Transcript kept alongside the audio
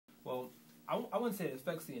I wouldn't say it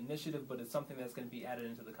affects the initiative, but it's something that's going to be added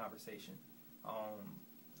into the conversation.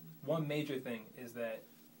 One major thing is that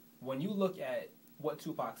when you look at what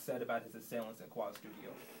Tupac said about his assailants at Quad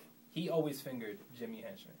Studio, he always fingered Jimmy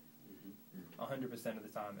Henchman 100% of the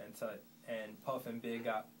time, and Puff and Big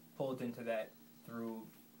got pulled into that through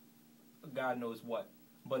God knows what.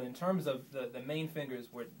 But in terms of the main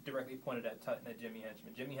fingers were directly pointed at Tut and at Jimmy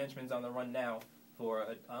Henchman. Jimmy Henchman's on the run now for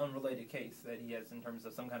an unrelated case that he has in terms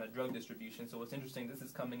of some kind of drug distribution. So it's interesting this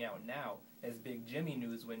is coming out now as Big Jimmy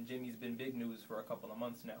news when Jimmy's been big news for a couple of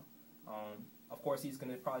months now. Of course, he's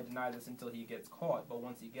going to probably deny this until he gets caught, but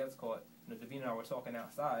once he gets caught, Davina and I were talking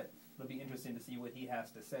outside, it'll be interesting to see what he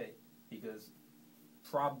has to say, because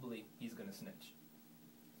probably he's going to snitch.